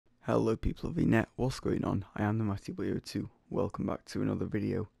Hello people of the net, what's going on? I am the Matty2. Welcome back to another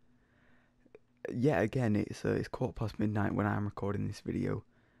video. Yet again, it's midnight when I'm recording this video,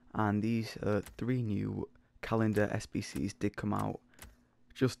 and these three new calendar SBCs did come out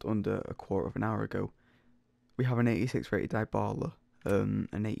just under a quarter of an hour ago. We have an 86 rated Dybala,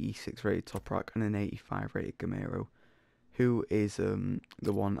 an 86 rated Toprak, and an 85 rated Gameiro, who is the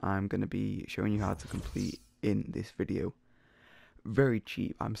one I'm going to be showing you how to complete in this video. Very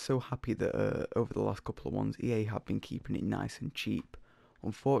cheap. I'm so happy that over the last couple of ones EA have been keeping it nice and cheap.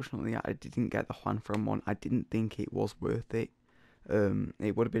 Unfortunately, I didn't get the Juan from one. I didn't think it was worth it.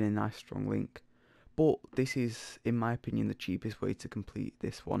 It would have been a nice strong link, but this is, in my opinion, the cheapest way to complete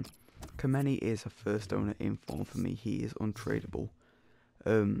this one. Kameni is a first owner in form for me. He is untradeable.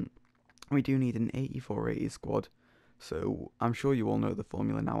 We do need an 84 rated squad, so I'm sure you all know the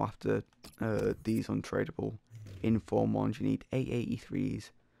formula now. After these untradeable in form ones, you need 8 83s,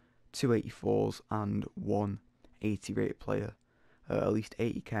 2 84s, and 1 80 rated player. At least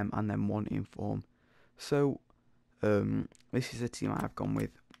 80 chem and then 1 in form. So this is the team I've gone with.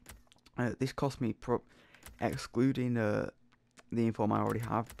 This cost me, excluding the inform I already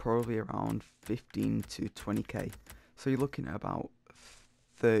have, probably around 15 to 20k. So you're looking at about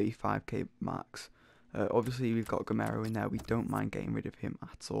 35k max. Obviously we've got Gameiro in there. We don't mind getting rid of him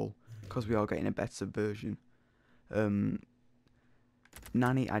at all because we are getting a better version.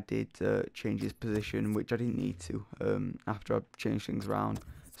 Nani, I did change his position, which I didn't need to after I changed things around.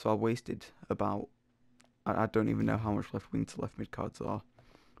 So I wasted about, I don't even know how much left wing to left mid cards are.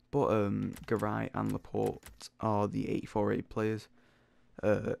 But Garay and Laporte are the 84 rated players.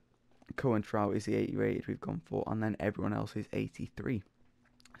 Cohen Trout is the 80 rated we've gone for, and then everyone else is 83.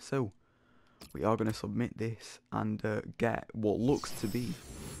 So we are going to submit this and get what looks to be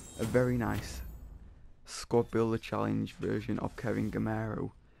a very nice Squad Builder Challenge version of Kevin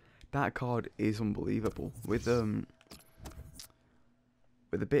Gameiro. That card is unbelievable. With a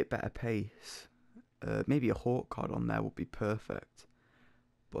bit better pace, maybe a Hawk card on there would be perfect.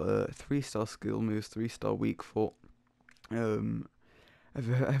 But 3-star skill moves, 3-star weak foot. A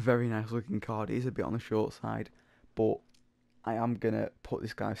very nice looking card. It is a bit on the short side, but I am gonna put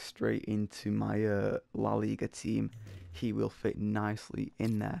this guy straight into my La Liga team. He will fit nicely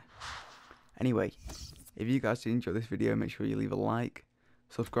in there. Anyway, if you guys did enjoy this video, make sure you leave a like,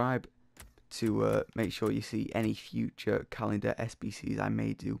 subscribe to make sure you see any future calendar SBCs I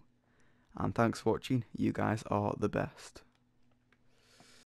may do. And thanks for watching. You guys are the best.